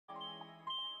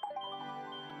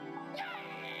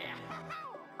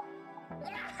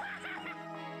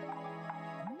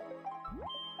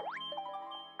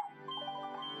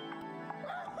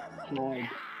destroyed.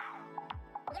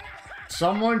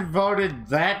 Someone voted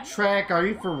that track? Are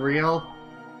you for real?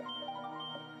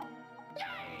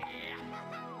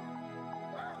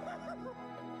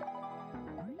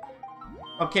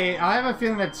 Okay, I have a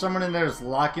feeling that someone in there is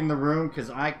locking the room because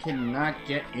I cannot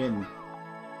get in.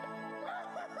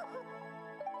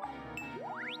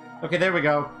 Okay, there we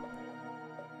go.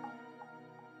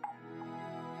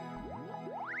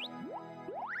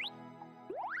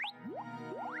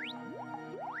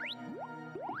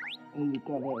 And you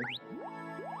got it.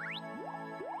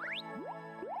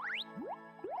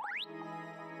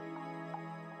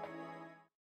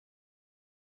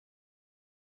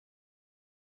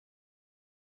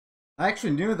 I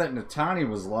actually knew that Natani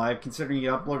was live, considering he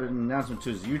uploaded an announcement to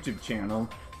his YouTube channel.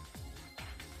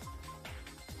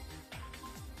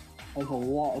 There's a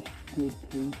lot of good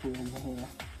people in here.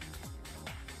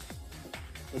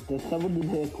 If there's someone in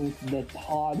here called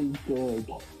Natani Good.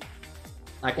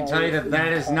 I can tell you that that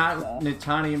is not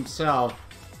Natani himself.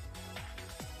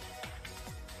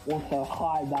 Also,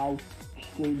 hi now,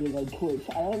 streaming on Twitch.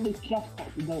 I only just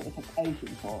got the notification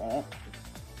for it.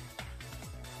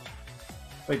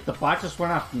 Wait, the bot just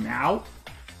went off now?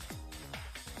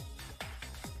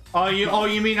 Oh,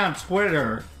 you mean on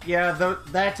Twitter? Yeah,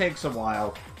 that takes a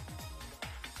while.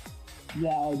 Yeah,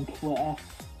 on Twitter.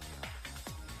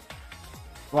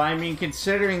 Well, I mean,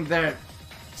 considering that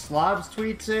Slobs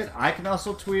tweets it, I can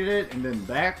also tweet it, and then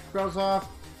that goes off.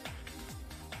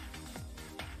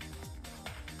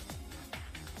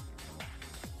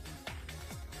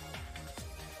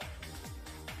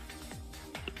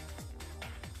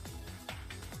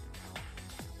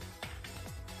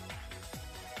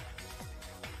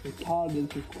 The target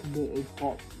just committed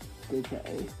bot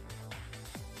digitally.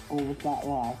 Or was that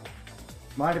lag?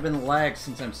 Might have been lag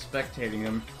since I'm spectating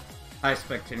him. Hi,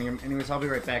 spectating him. Anyways, I'll be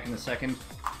right back in a second.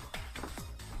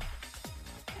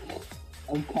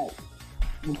 Okay.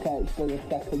 Okay, it's been a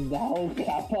second now,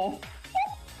 Kappa.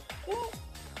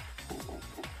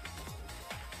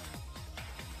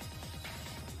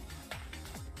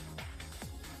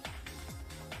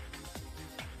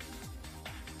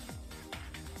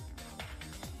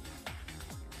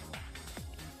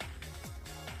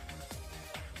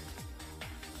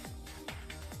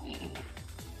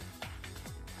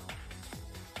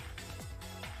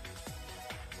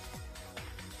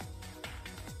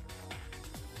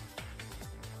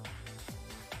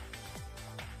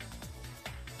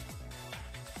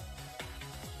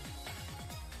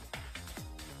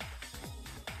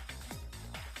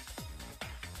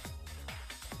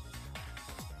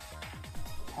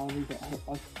 How do we get hit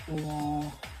by the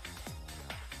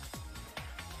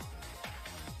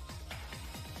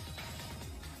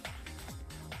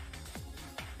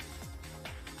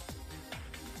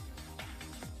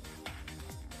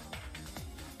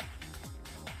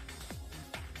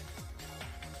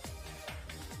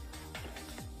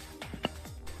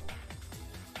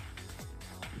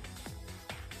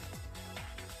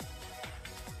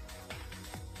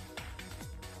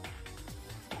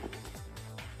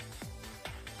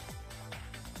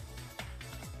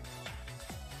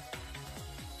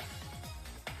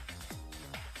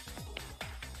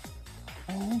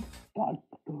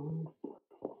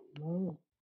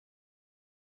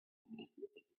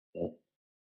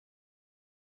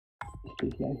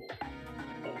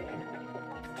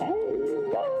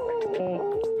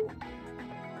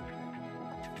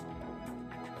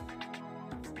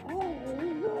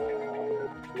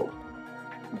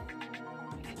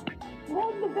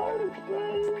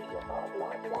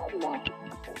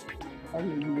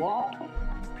what?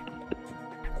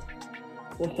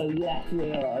 What's a yes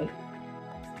really?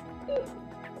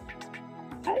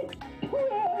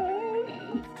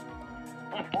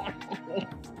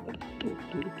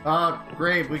 Oh,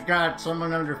 great, we got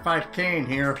someone under 5K in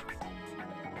here.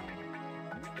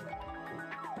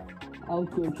 Oh,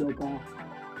 good job,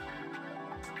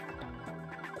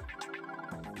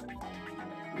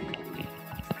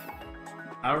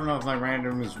 I don't know if my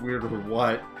random is weird or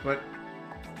what, but...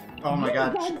 Oh my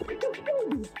god.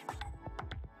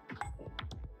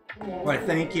 Why,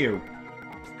 thank you.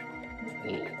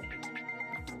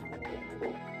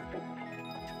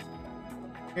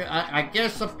 Yeah, I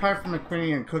guess apart from the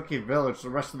Queenie and Cookie Village, the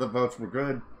rest of the votes were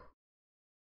good.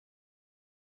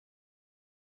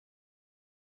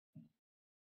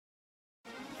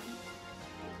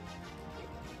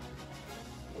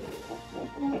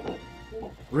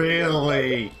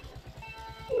 Really?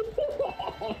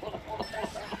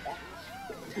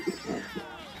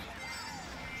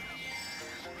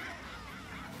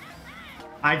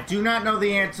 I do not know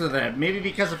the answer to that. Maybe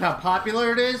because of how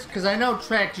popular it is? Because I know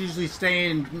tracks usually stay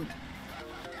in...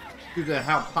 due to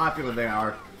how popular they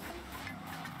are.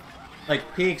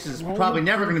 Like, Peaks is probably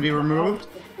never going to be removed.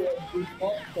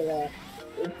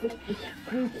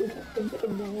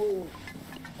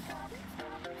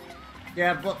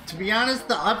 Yeah, but to be honest,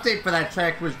 the update for that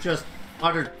track was just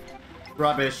utter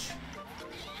rubbish.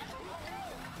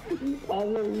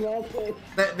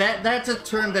 That's a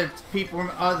term that people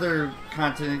from other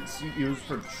continents use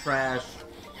for trash.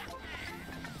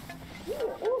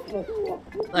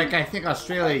 Like, I think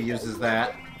Australia uses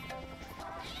that.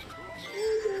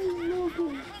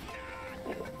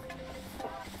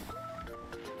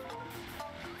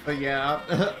 But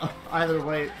yeah, either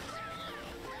way.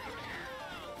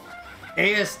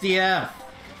 ASDF.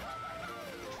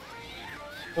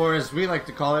 Or as we like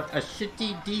to call it, a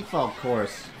shitty default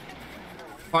course.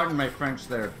 Pardon my French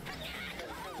there.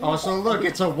 Also, look,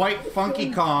 it's a white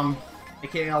Funky Kong,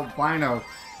 aka albino.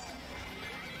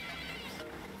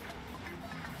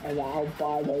 An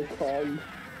albino Kong.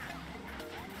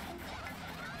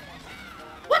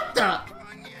 What the?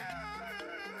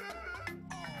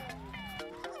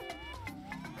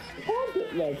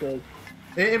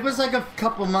 It was like a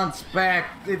couple months back.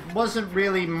 It wasn't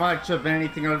really much of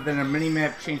anything other than a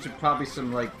mini-map change and probably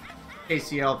some, like,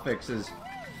 ACL fixes.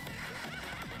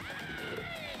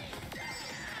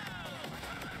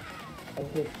 I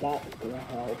think that's gonna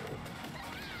help.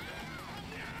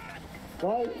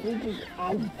 Why don't we just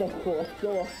add the course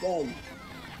then?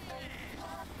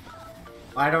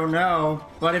 I don't know,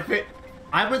 but if it...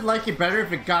 I would like it better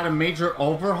if it got a major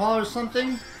overhaul or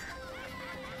something.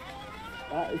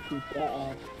 That is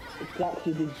better. It's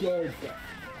actually good.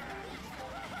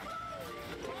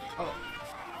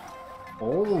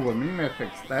 Oh, a mini-map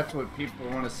fix. That's what people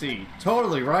want to see.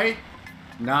 Totally, right?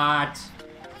 Not.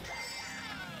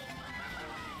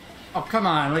 Oh, come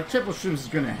on. Like, triple shrooms is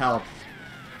gonna help.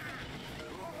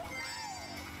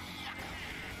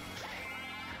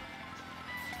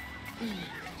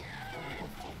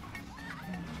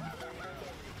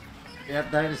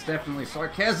 Yep, that is definitely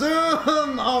sarcasm!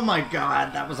 Oh my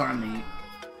god, that was on me.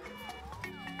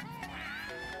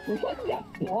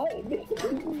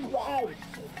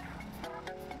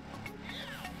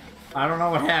 I don't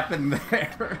know what happened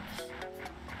there.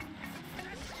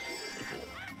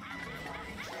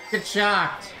 Get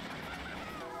shocked.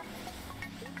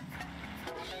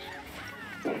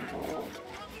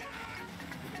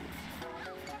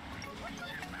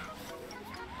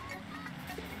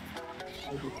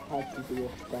 I just had to do a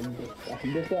thunder.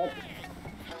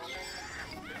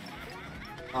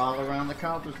 All around the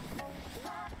counters.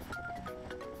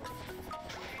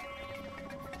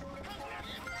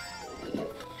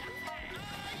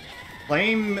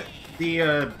 Blame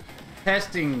the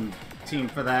testing team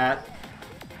for that.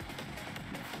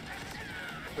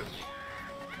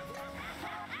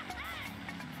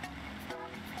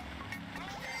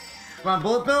 Come on,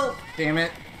 Bullet Bill! Damn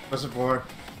it. What's it for?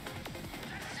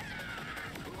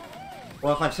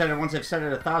 Well, if I've said it once, I've said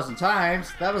it 1,000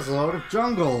 times. That was a load of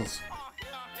jungles.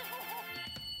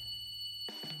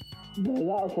 No, that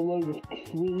was a load of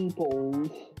tree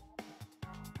balls.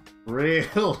 Really?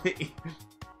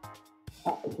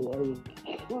 That was a load of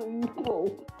tree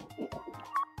balls.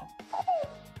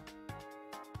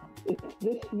 If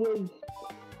this was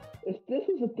a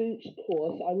beach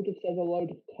course, I would have said a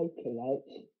load of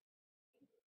coconuts.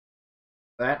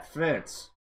 That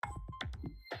fits.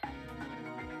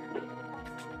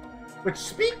 Which,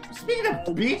 speaking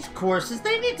of beach courses,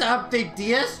 they need to update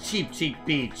DS Cheap Cheap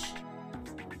Beach.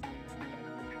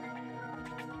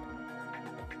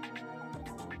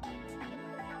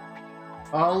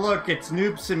 Oh look, it's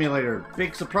Noob Simulator.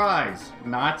 Big surprise.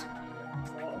 Not.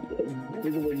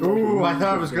 Ooh, I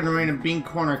thought it was gonna rain in Bean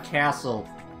Corner Castle.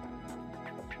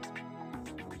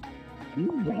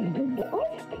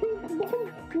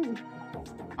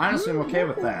 Honestly, I'm okay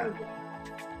with that.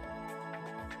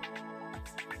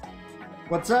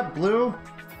 What's up, Blue?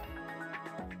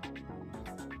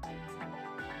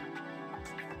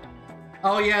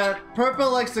 Oh yeah,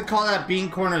 Purple likes to call that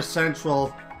Bean Corner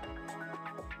Central.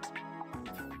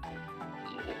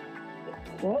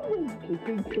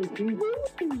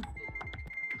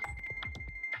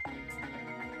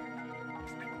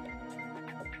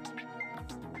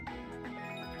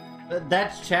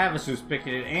 That's Chavist who's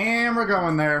picking it, and we're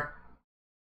going there.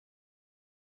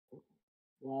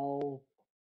 Well,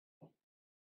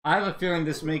 I have a feeling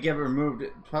this may get removed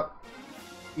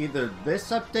either this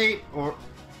update or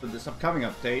this upcoming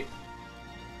update,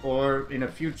 or in a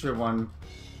future one.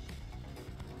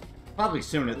 Probably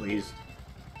soon, at least.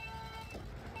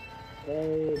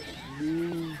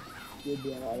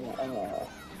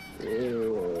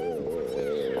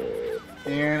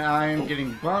 And I'm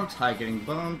getting bumped. Hi, getting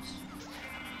bumped.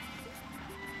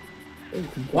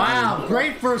 Wow,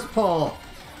 great first pull.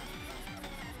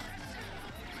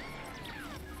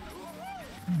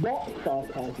 What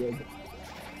sarcasm?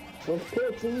 Well,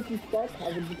 as soon as you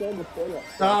sarcasm, you don't understand it.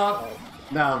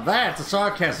 Now that's a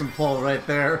sarcasm pull right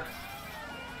there.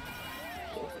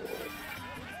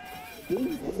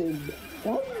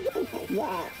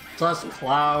 Sus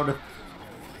cloud.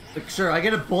 Like, sure, I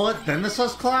get a bullet, then the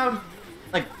sus cloud?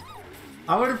 Like,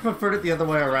 I would have preferred it the other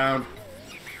way around.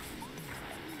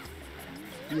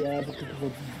 Yeah,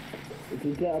 because if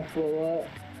you get a bullet,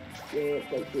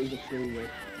 it's like there's a thing with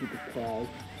stupid cloud.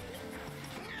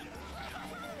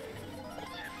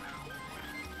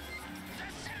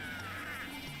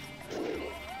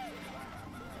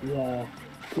 Yeah.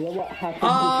 You know what happened? Oh,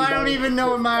 I don't even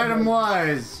know what my item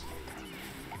was.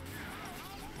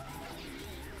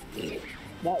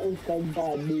 That was done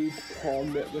by me,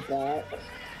 Tom, at the back.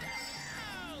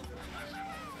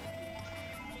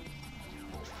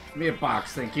 Give me a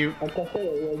box, thank you. Like I said,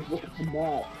 it was just the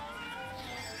map.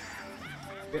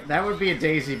 That would be a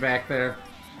daisy back there.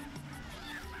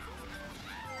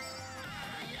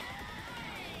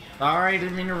 Sorry,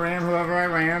 didn't mean to ram whoever I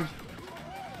rammed.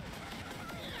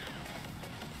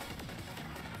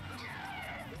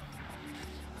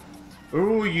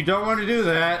 Ooh, you don't want to do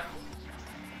that.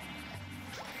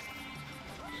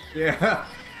 Yeah.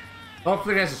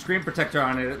 Hopefully it has a screen protector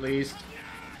on it at least.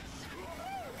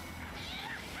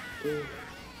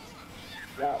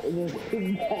 That was just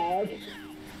bad.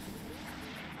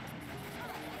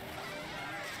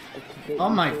 Oh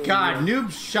my god,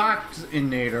 noob shocked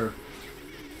innator.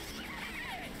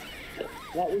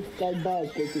 That was so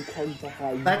bad because it comes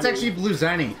behind. That's actually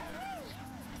Bluezeny.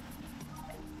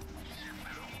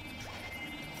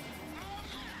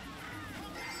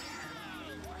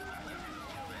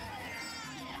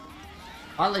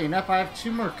 Oddly enough, I have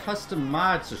 2 more custom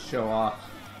mods to show off.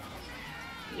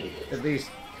 At least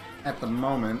at the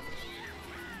moment.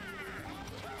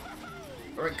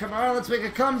 Alright, come on, let's make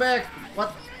a comeback!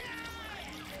 What?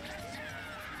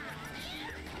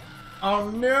 Oh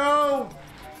no!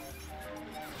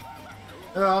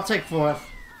 Oh, I'll take 4th.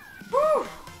 Woo!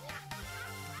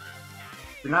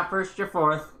 You're not first, you're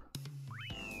 4th.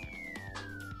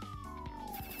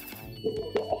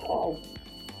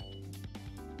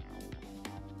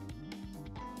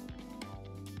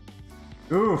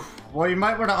 Oof. Well, you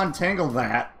might want to untangle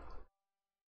that.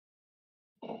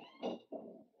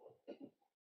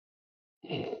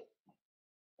 It's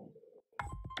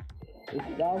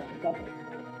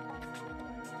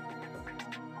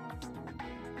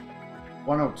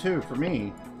 102 for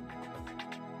me.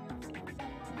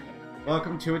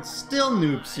 Welcome to It's Still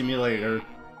Noob Simulator.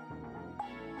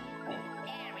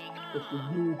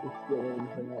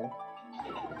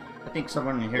 I think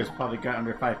someone in here has probably got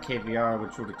under 5 KVR,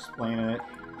 which would explain it.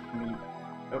 I mean,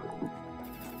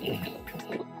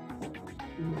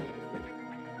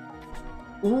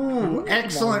 oh. Ooh,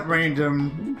 excellent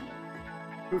random.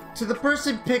 To the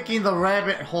person picking the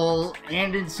rabbit hole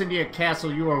and Incendia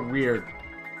Castle, you are weird.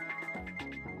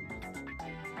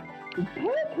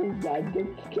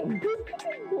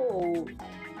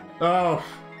 Oh.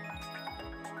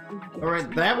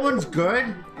 Alright, that one's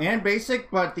good and basic,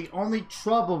 but the only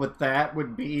trouble with that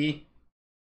would be...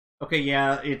 Okay,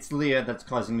 yeah, it's Leah that's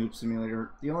causing Noob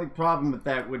Simulator. The only problem with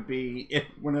that would be if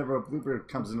whenever a bluebird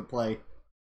comes into play.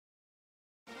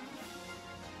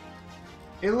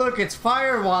 Hey look, it's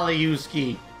Fire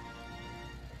Walayuski!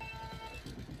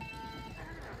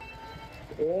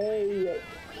 Hey,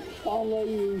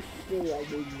 Walayuski,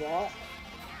 I mean what?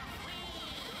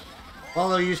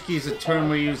 Waluigi is a term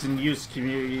we use in use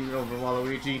community over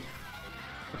Waluigi.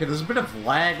 Okay, there's a bit of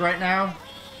lag right now.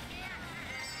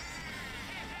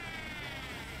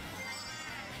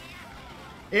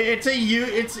 It's a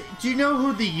do you know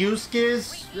who the Yusk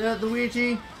is,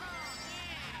 Luigi?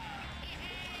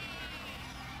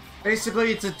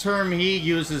 Basically, it's a term he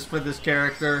uses for this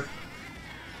character. In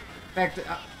fact,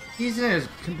 he's in a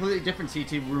completely different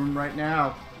CT room right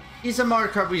now. He's a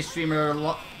Mario Kart Wii streamer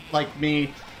like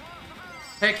me.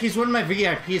 Heck, he's one of my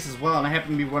VIPs as well, and I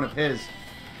happen to be one of his.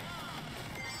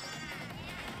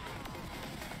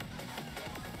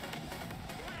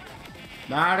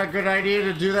 Not a good idea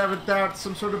to do that without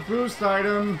some sort of boost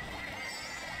item.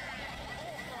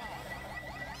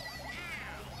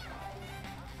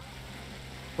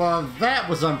 Well, that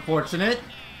was unfortunate.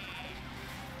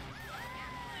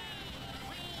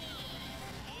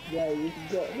 Yeah, you can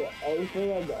get the over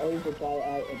and over by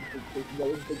items because no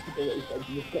one thinks about what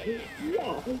you said.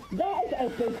 Yeah, that's a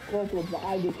big problem that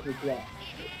I need to address.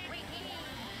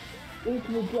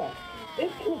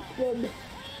 It took them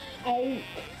 8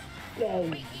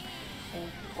 days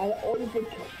And over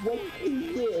 20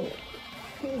 years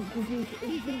to introduce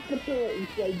invincibility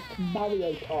games to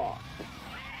Mario Kart.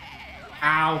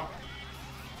 Ow!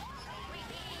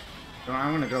 So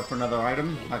I'm gonna go for another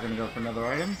item. I'm not gonna go for another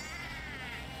item.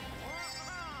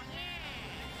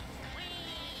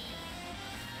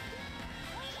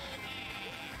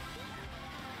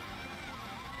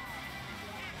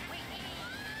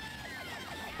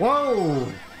 Whoa!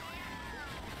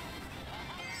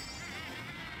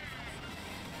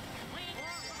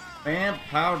 Bam,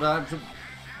 power dodge.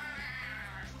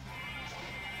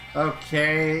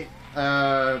 Okay,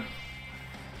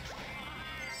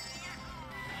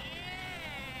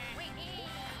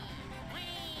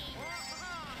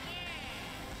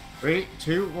 3,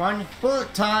 2, 1,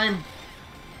 bullet time!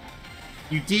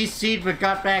 You DC'd but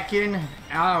got back in?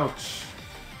 Ouch.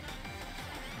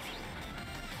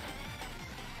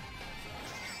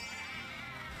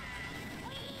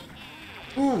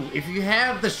 Ooh, if you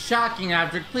have the shocking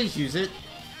object, please use it.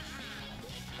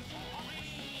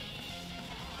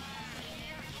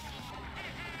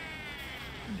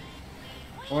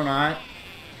 Or not.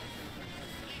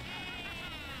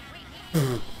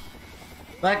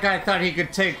 That guy thought he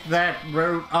could take that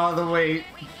route all the way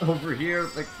over here.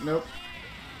 Like, nope.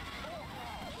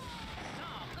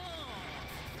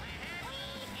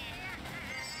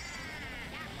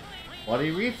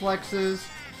 Bloody reflexes.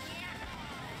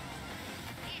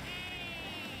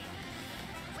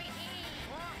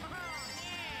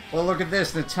 Well, look at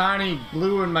this. Natani,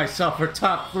 Blue, and myself are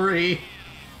top 3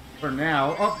 for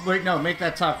now. Oh, wait, no. Make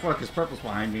that top 4 because Purple's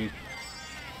behind me.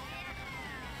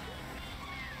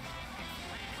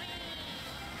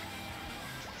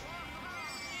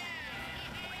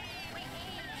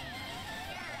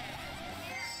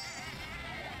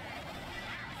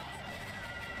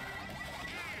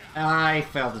 I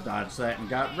failed to dodge that and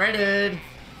got redded.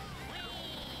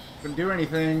 Couldn't do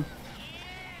anything.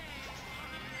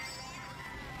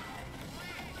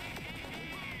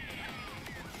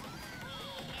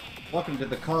 Welcome to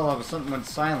the call of something went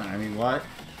silent. I mean, what?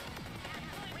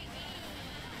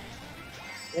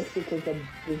 That's because I'm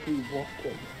busy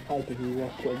watching. How busy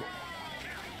watching?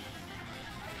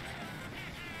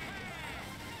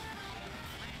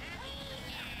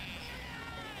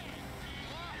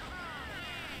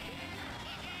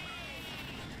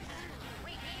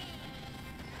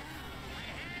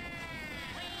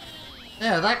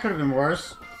 Yeah, that could have been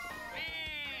worse.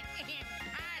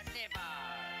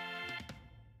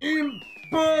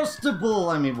 Impossible!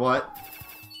 I mean, what?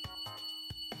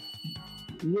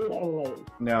 Literally.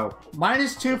 No.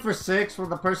 -2 for 6, where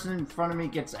the person in front of me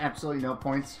gets absolutely no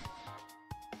points.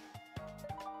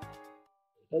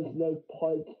 There's no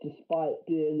points despite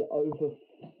being over,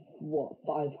 what,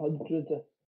 500?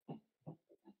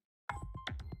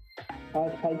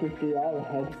 500 DR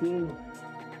ahead of you.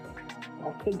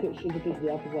 I think it should have been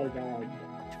the other way around.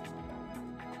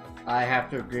 I have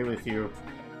to agree with you.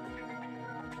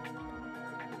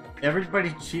 Everybody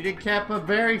cheated, Kappa.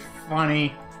 Very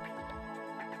funny.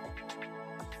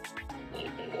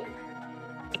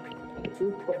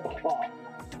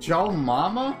 Joe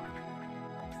Mama?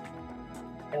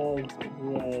 Oh,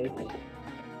 great.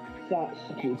 That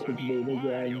stupid meme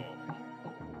again.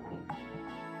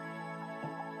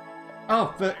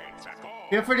 Oh, but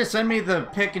feel free to send me the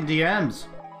pic in DMs.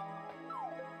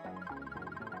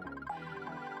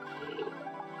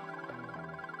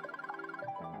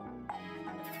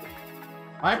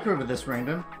 I approve of this,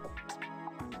 Random.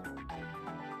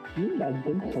 You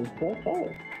did some stuff.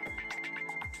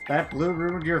 That blue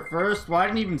ruined your first? Well, I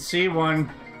didn't even see one.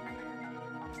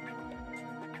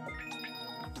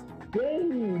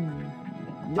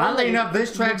 Oddly enough,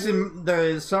 this track's in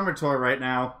the summer tour right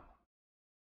now.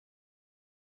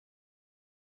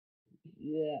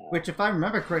 Yeah. Which, if I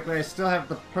remember correctly, I still have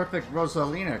the perfect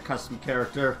Rosalina custom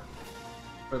character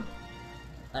for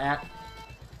that.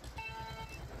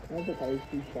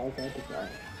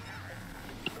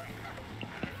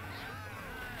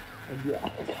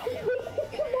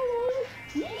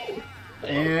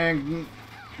 And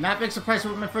not big surprise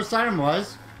what my first item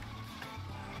was.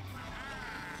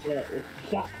 Yeah, it's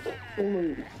Jack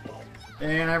Blue.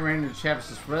 And I ran into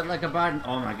Chavist red like a button.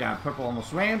 Oh my god, purple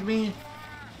almost rammed me.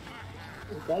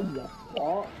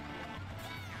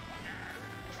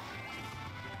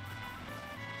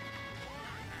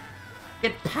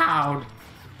 Get powed.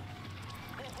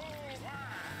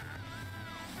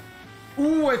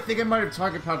 Ooh, I think I might have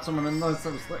target powed someone unless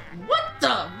I was like, what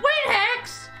the? Wait,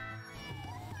 Hex!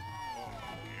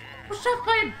 Was shot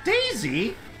by a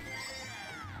daisy?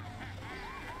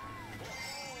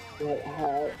 Like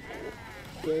how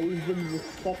Daisy the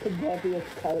second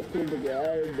heaviest character in the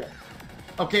game.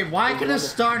 Okay, why can a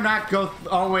star not go...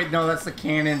 Oh, wait, no, that's the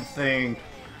cannon thing.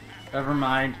 Never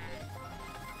mind.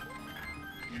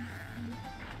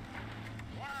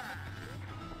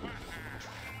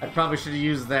 I probably should have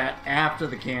used that after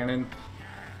the cannon.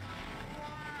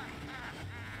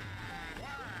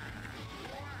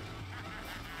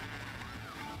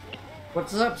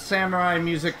 What's up, Samurai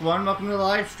Music 1? Welcome to the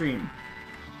live stream.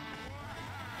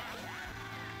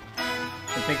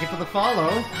 And thank you for the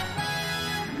follow.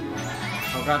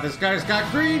 Oh god, this guy's got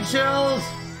green shells!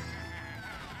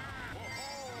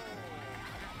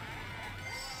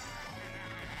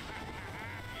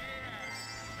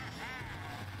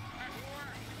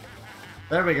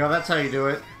 There we go, that's how you do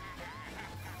it.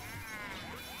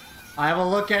 I will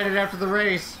look at it after the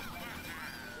race.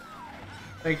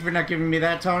 Thank you for not giving me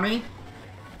that, Tony.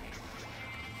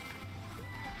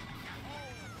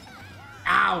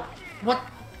 Ow! What?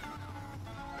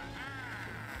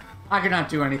 I cannot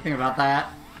do anything about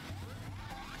that.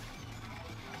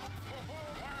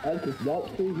 I did not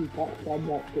see he popped on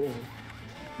that door.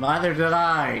 Neither did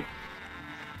I.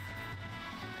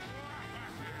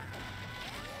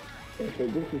 Okay,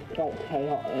 this is quite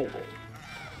chaotic.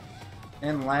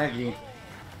 And laggy.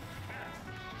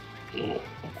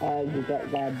 And you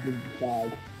got rammed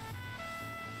inside.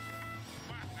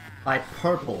 By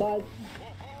purple.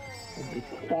 And you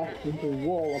crashed into the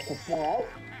wall at the top.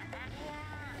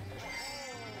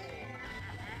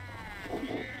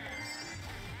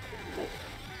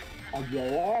 And your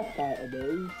last item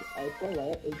is a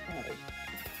bullet inside.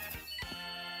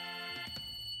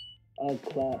 Oh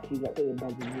crap, you got the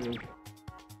imaginary.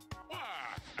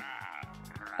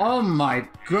 Oh my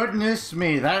goodness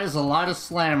me, that is a lot of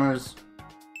slammers.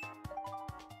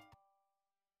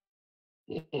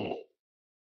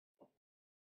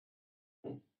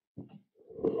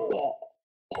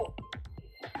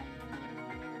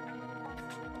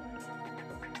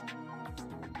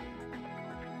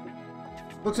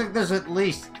 Looks like there's at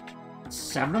least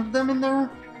 7 of them in there.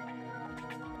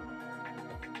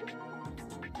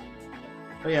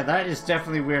 Oh yeah, that is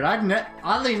definitely weird.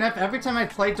 Oddly enough, every time I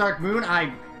play Dark Moon,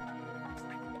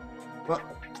 well,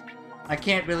 I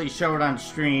can't really show it on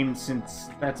stream since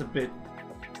that's a bit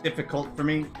difficult for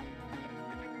me.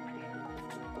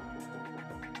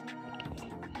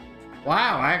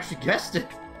 Wow, I actually guessed it.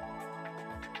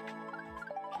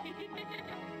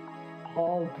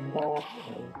 Oh no.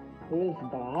 Who is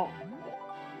that?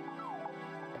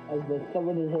 And there's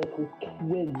someone in here called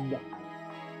Twin.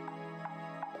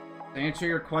 To answer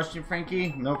your question,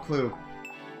 Frankie, no clue.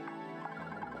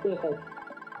 So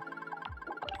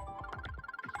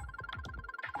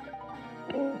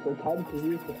time to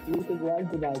use the fluid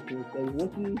randomizers. So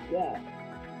what do you get?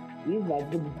 These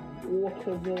random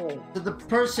watermelon. To the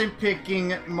person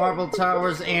picking Marble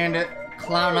Towers and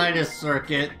Clownitis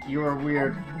Circuit, you are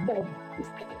weird.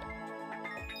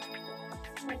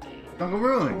 Jungle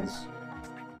Ruins.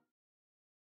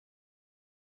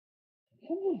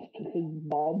 Someone's picking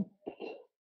mom.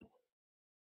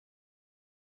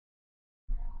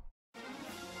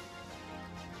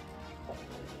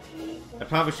 I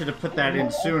probably should have put that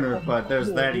in sooner, but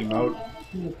there's that emote.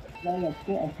 Play a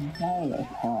bit of Mario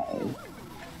Party.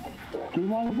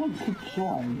 Do I want to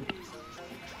join?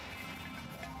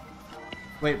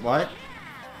 Wait, what?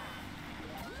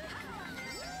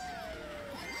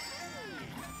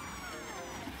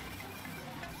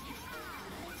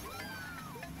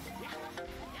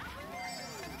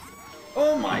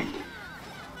 Oh my!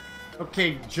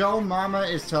 Okay, Joe Mama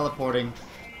is teleporting.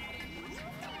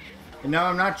 And no,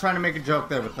 I'm not trying to make a joke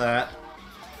there with that.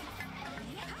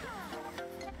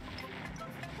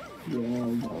 Yeah, I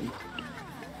know.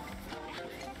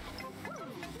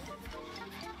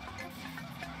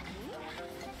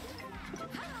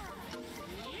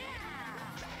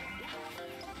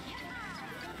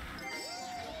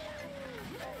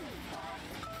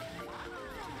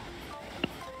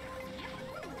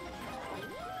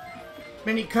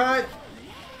 Mini cut!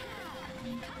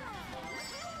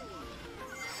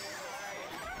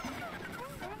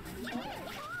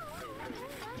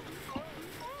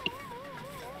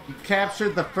 You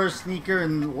captured the first sneaker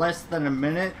in less than a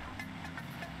minute.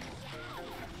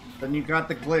 Then you got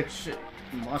the glitch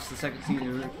and lost the second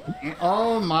sneaker.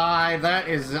 Oh my, that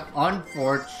is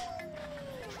unfortunate.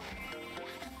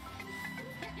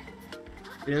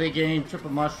 Really, game triple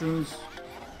mushrooms?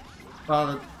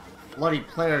 The bloody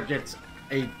player gets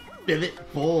a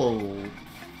billet bowl.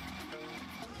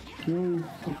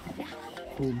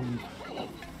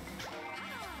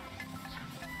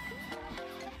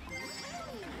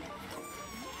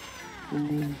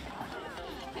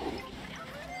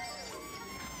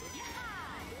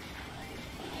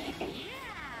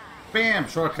 Bam!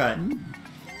 Shortcut.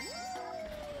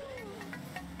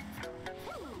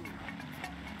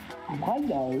 I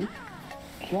know.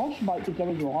 Josh might be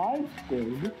going live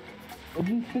soon. When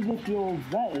you finish your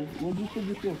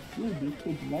food, you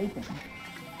could make them.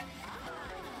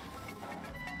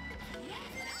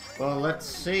 Well, let's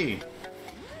see.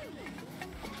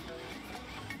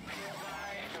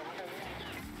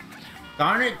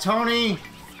 Darn it, Tony!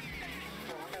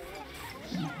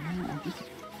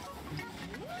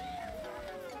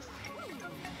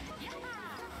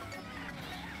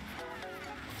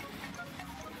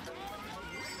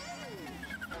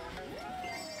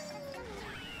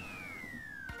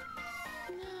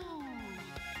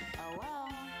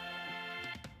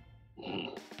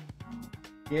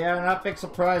 Yeah, not big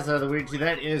surprise though, Luigi.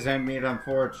 That is handmade on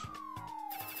Forge.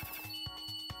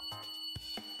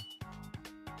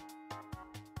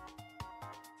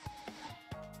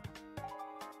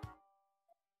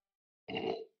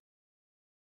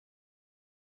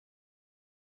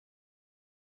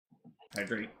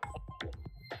 Hydrate.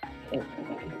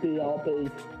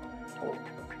 BRB.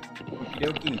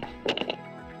 Yoki.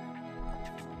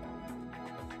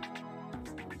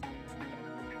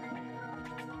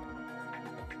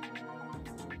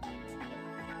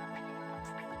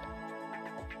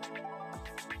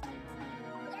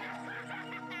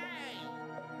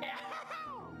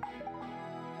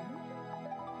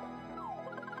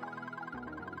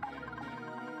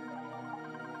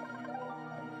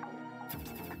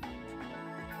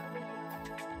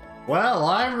 Well,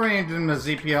 I reigned in the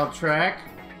ZPL track.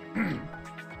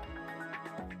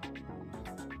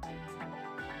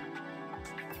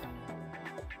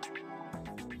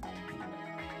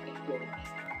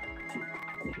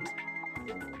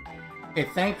 Okay,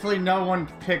 thankfully no one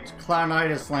picked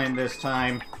Clownitis Lane this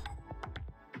time.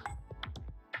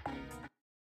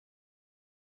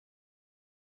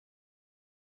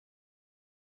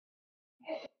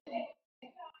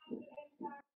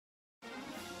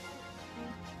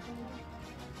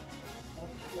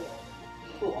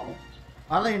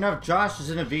 Oddly enough, Josh is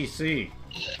in a VC.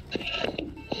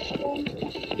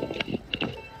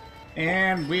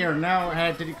 And we are now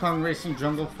at Diddy Kong Racing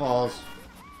Jungle Falls.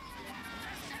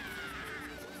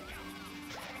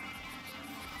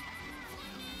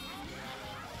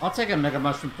 I'll take a Mega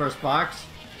Mushroom first box.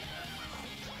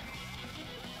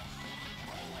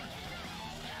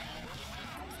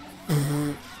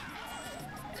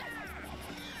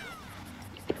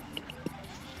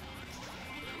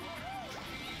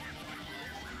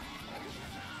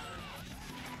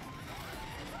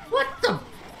 What the?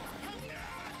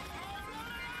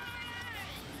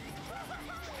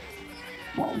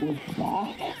 What was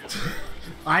that?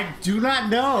 I do not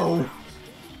know.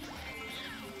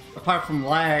 Apart from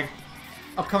lag.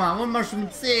 Oh, come on, 1 mushroom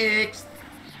 6.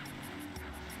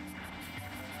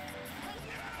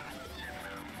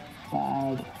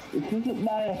 Bad. It isn't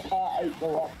Mario Kart 8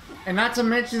 Deluxe. And not to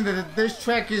mention that this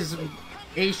track is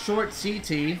a short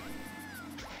CT.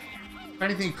 If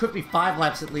anything, it could be 5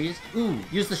 laps at least. Ooh,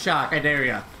 use the shock, I dare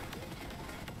ya.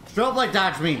 Strobe like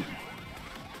dodge me.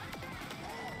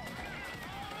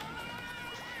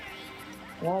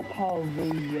 I like how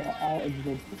the items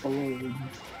of the balloons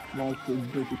like in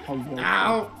Diddy Kong.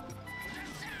 Ow!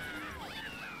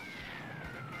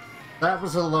 That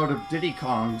was a load of Diddy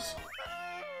Kongs.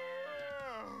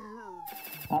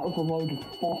 That was a load of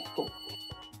fossil.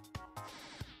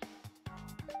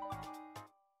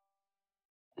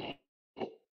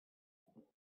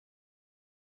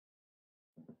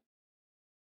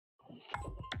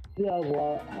 Yeah,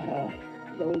 well,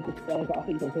 sorry to say, but I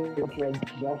think I'm going to join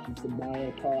Josh into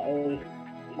Mario Kart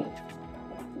 8.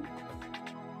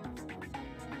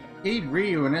 He,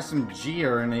 Ryu, and SMG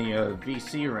are in a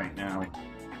VC right now.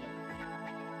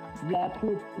 Yeah,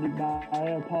 probably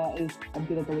Mario Kart 8. I'm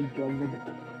gonna go and join them.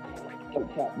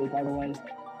 Don't chat me, by the way.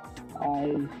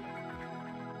 I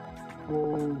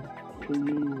will see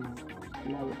you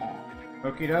later.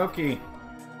 Okie dokie.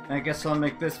 I guess I'll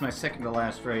make this my second to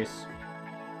last race.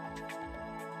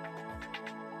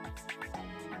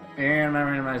 And my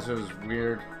randomizer was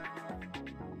weird.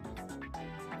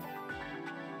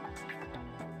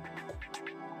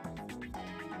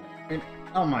 And,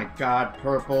 oh my god,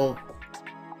 purple.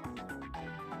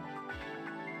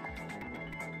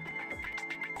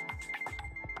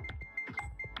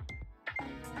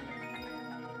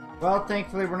 Well,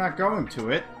 thankfully we're not going to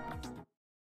it.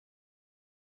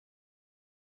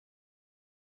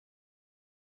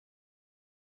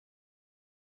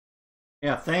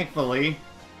 Yeah, thankfully.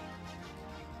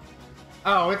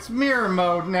 Oh, it's mirror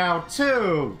mode now,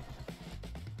 too!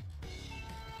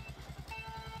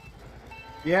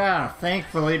 Yeah,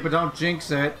 thankfully, but don't jinx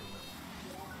it.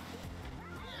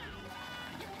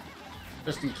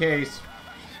 just in case.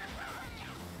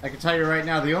 I can tell you right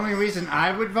now, the only reason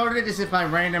I would vote it is if my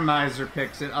randomizer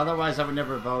picks it. Otherwise, I would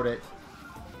never vote it.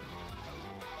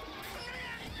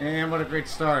 And what a great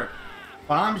start.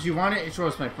 Bombs, you want it? It's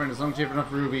yours, my friend, as long as you have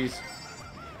enough rubies.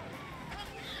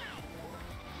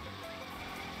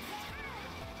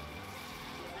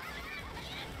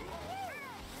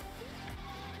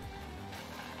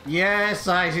 Yes,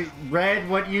 I read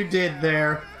what you did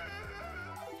there.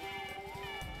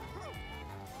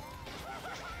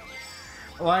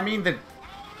 Well, I mean, the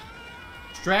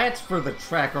strats for the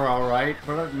track are alright,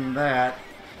 but other than that...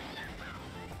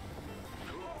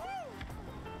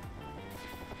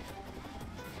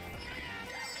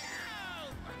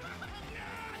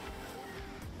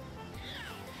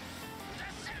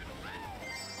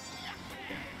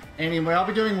 Anyway, I'll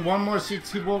be doing one more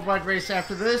CT Worldwide race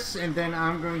after this, and then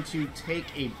I'm going to take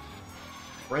a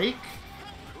break,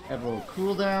 have a little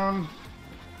cooldown,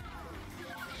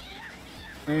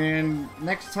 and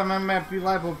next time I'm at Be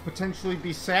Live will potentially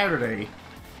be Saturday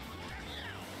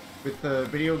with the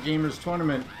Video Gamers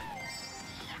Tournament.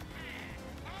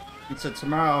 And so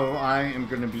tomorrow I am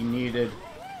going to be needed.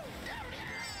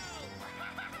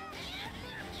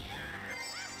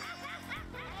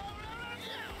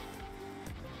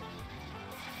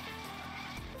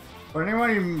 For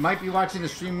anyone who might be watching the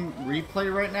stream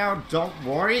replay right now, don't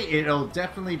worry, it'll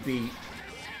definitely be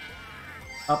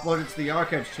uploaded to the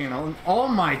archives channel. And oh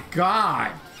my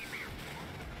god!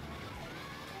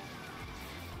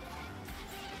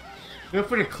 Feel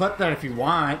free to clip that if you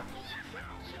want.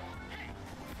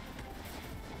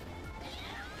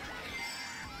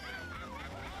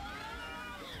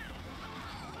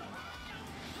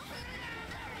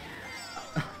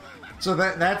 So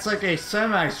that's like a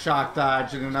semi-shock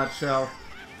dodge in a nutshell.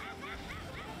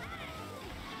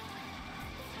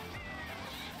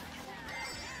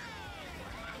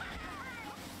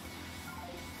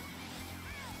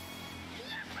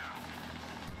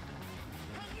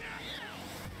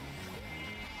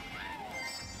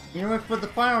 You know what, for the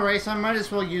final race, I might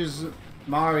as well use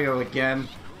Mario again.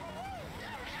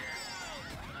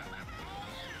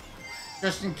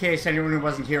 Just in case anyone who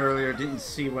wasn't here earlier didn't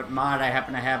see what mod I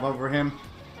happen to have over him.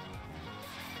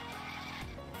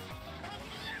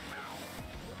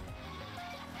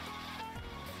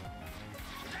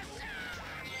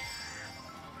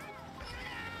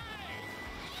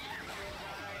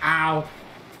 Ow.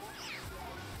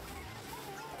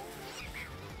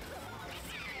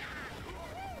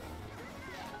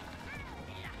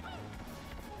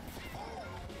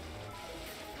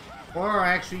 Or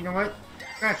actually, you know what?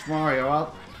 Scratch Mario.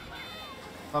 I'll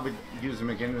probably use him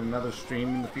again in another stream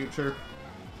in the future.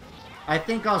 I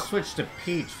think I'll switch to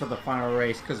Peach for the final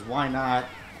race, because why not?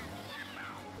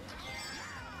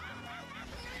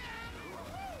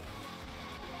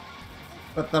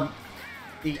 But the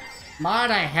mod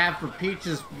I have for Peach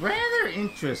is rather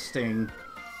interesting.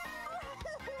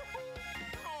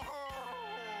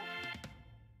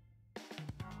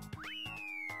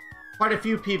 Quite a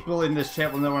few people in this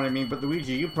chat will know what I mean, but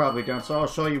Luigi, you probably don't, so I'll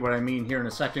show you what I mean here in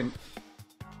a second.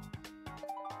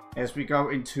 As we go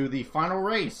into the final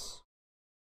race.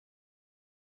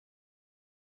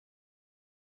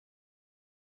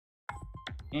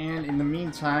 And in the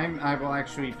meantime, I will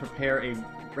actually prepare a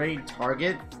raid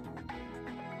target.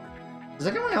 Does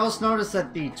anyone else notice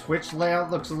that the Twitch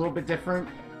layout looks a little bit different?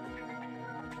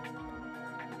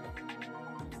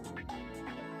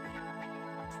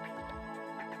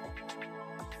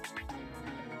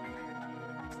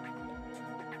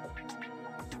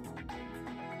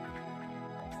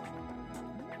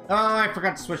 Oh, I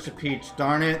forgot to switch to Peach.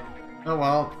 Darn it. Oh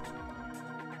well.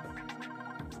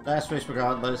 Last race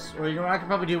regardless. Or you know what, I could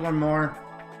probably do one more.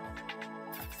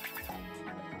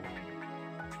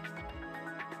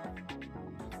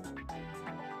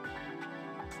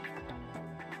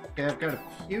 Okay, I've got a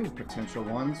few potential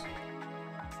ones.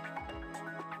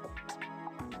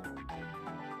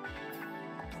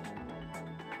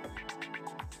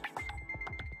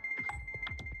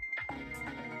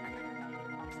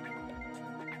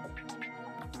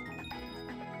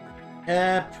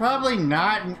 Probably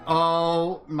not.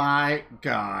 Oh my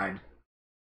god.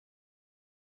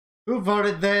 Who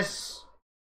voted this?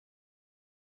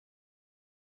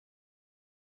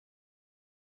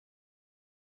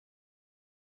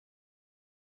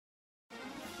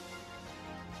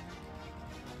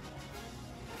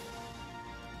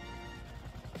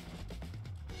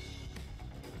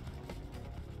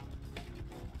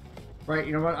 Right,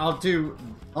 you know what?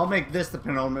 I'll make this the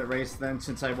penultimate race then,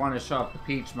 since I want to show off the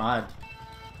Peach mod.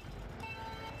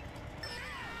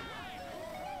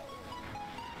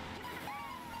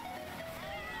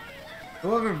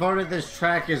 Whoever voted this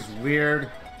track is weird.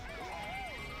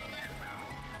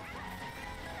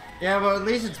 Yeah, well, at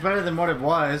least it's better than what it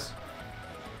was.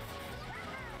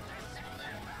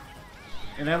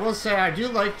 And I will say, I do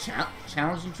like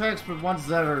challenging tracks, but ones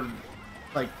that are,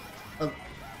 like,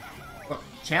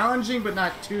 challenging, but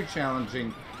not too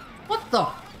challenging. What the?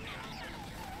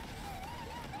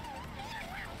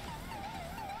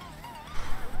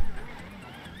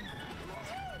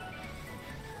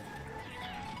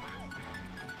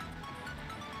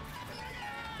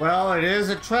 Well, it is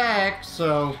a track,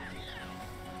 so...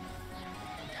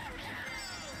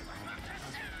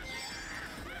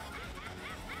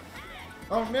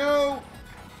 Oh no!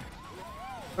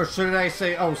 Or should I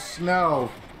say, oh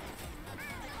snow?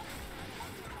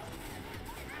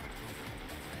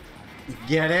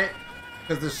 Get it?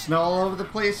 Because there's snow all over the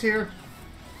place here?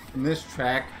 In this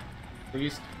track. At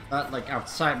least not like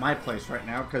outside my place right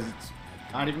now, because it's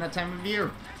not even that time of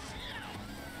year.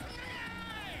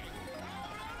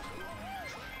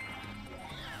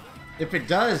 If it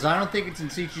does, I don't think it's in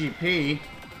CGP.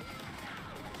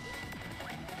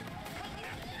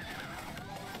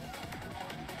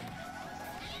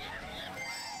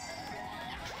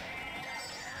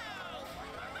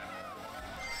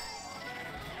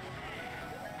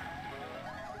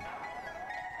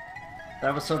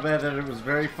 That was so bad that it was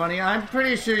very funny. I'm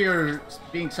pretty sure you're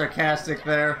being sarcastic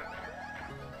there.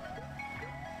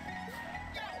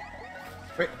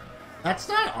 Wait, that's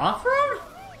not off-road?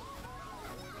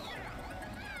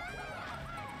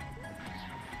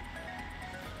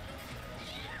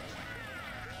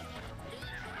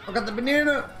 I got the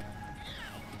banana!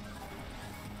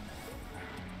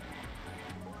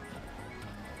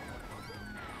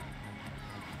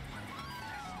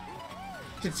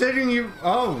 Considering you...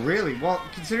 Oh, really? Well,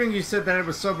 considering you said that it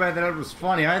was so bad that it was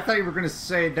funny, I thought you were going to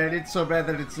say that it's so bad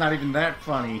that it's not even that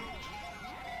funny.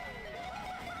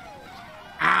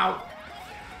 Ow!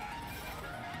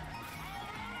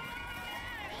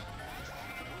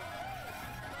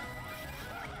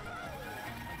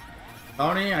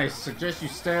 Tony, I suggest you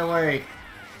stay away.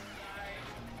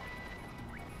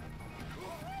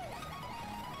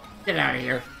 Get out of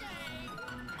here.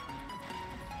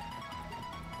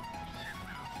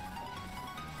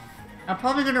 I'm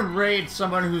probably gonna raid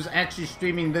someone who's actually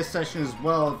streaming this session as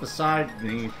well besides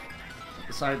me.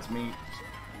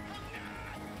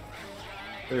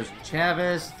 There's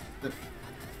Chavist,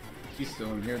 he's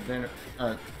still in here, then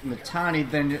Natani,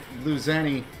 then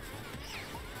Bluezeny.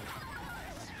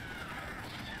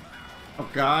 Oh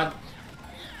god.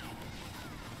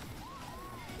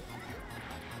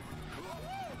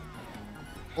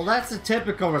 Well, that's a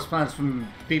typical response from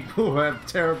people who have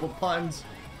terrible puns.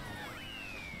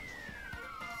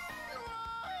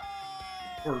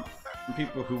 Or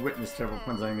people who witness terrible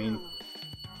puns, I mean.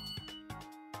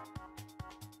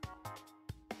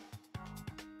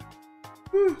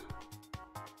 Whew.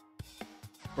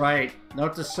 Right.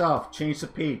 Note to self. Change the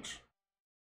peach.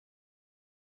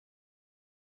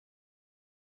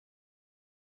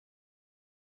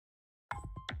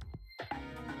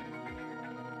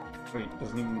 Wait,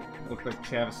 doesn't even look like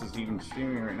Chavist is even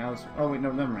streaming right now. Oh wait,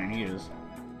 no, never mind. He is.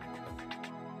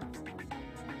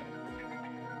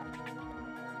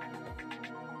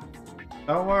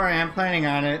 Don't worry, I'm planning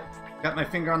on it. Got my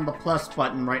finger on the plus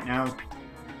button right now.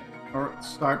 Or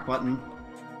start button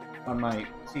on my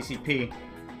CCP.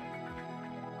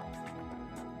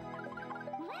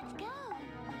 Let's go.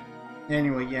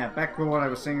 Anyway, yeah, back to what I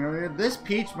was saying earlier. This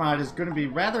Peach mod is going to be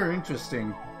rather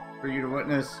interesting for you to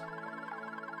witness.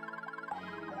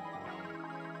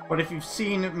 But if you've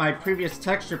seen my previous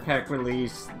texture pack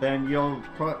release, then you'll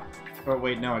put... Oh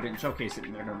wait, no, I didn't showcase it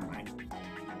in there, never mind.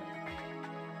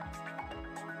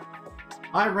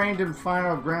 I reigned in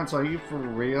final grounds, are you for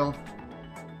real?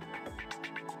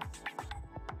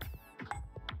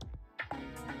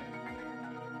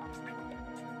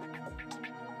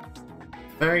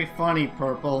 Very funny,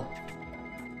 Purple.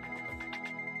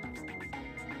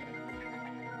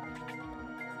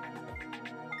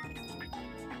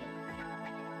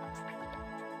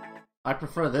 I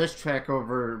prefer this track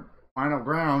over Final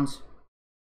Grounds.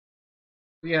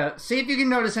 Yeah, see if you can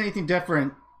notice anything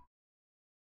different.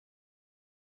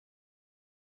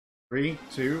 3,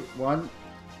 2, 1.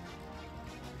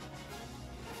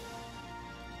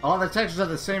 All the textures are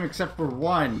the same except for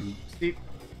one. See?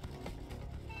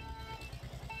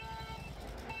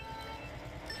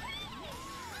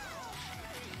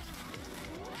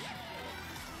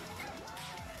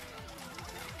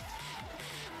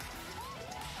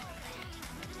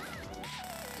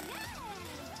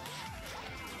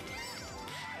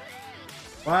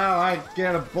 Wow, I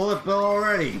get a bullet bill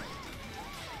already.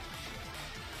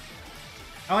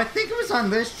 Oh, I think it was on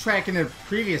this track in a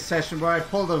previous session where I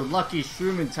pulled a lucky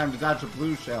shroom in time to dodge a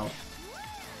blue shell.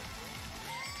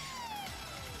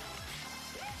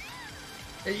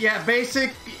 Yeah,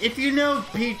 basic. If you know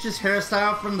Peach's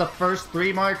hairstyle from the first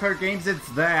 3 Mario Kart games, it's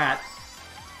that.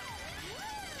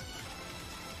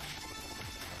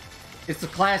 It's the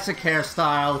classic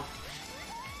hairstyle.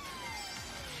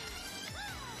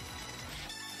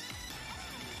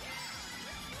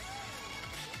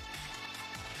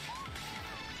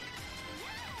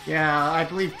 Yeah, I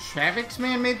believe Chavist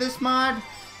Man made this mod.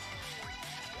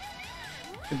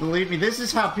 And believe me, this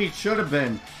is how Peach should have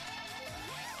been.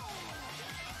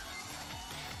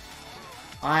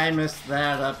 I messed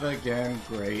that up again.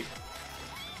 Great.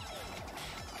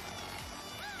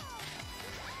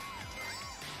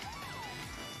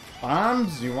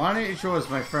 Bombs? You want it? It's yours,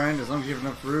 my friend, as long as you have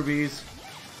enough rubies.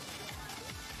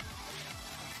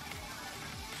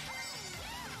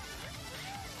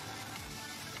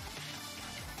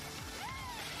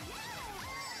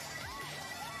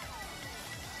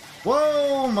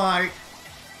 Whoa, Mike!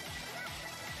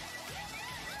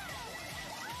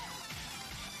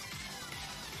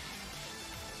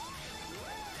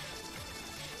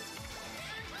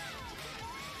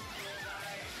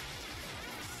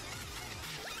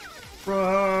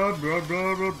 Blah, blah,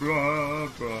 blah, blah, blah,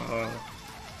 blah.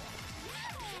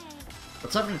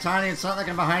 What's up, Natani? It's not like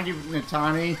I'm behind you,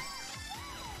 Natani.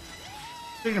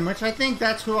 Speaking of which, I think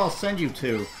that's who I'll send you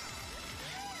to.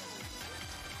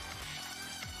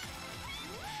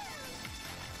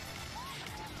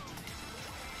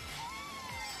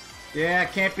 Yeah,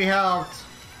 can't be helped.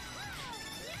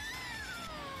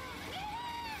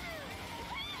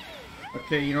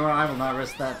 Okay, you know what? I will not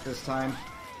risk that this time.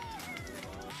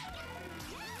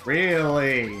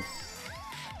 Really?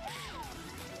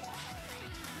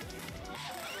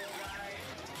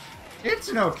 It's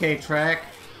an okay track.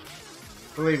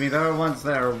 Believe me, there are ones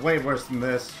that are way worse than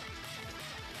this.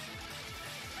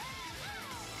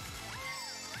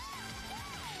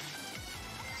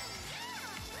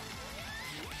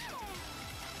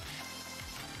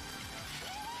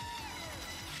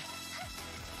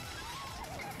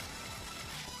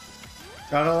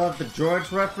 Gotta love the George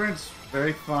reference.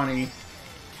 Very funny.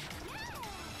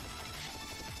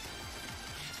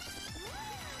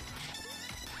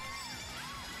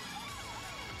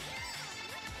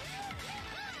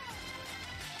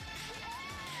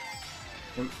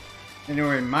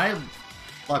 Anyway, my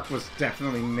luck was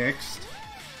definitely mixed.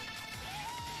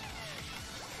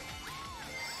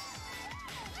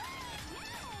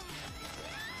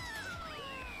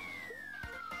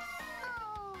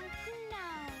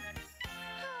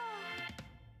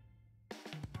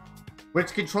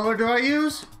 Which controller do I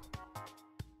use?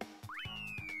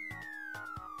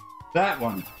 That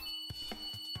one.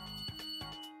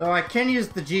 Though I can use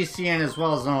the GCN as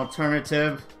well as an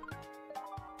alternative.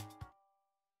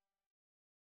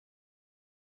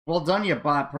 Well done, you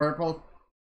bot purple.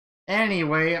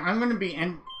 Anyway, I'm gonna be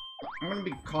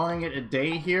calling it a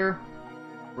day here,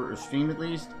 for a stream at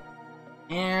least.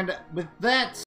 And with that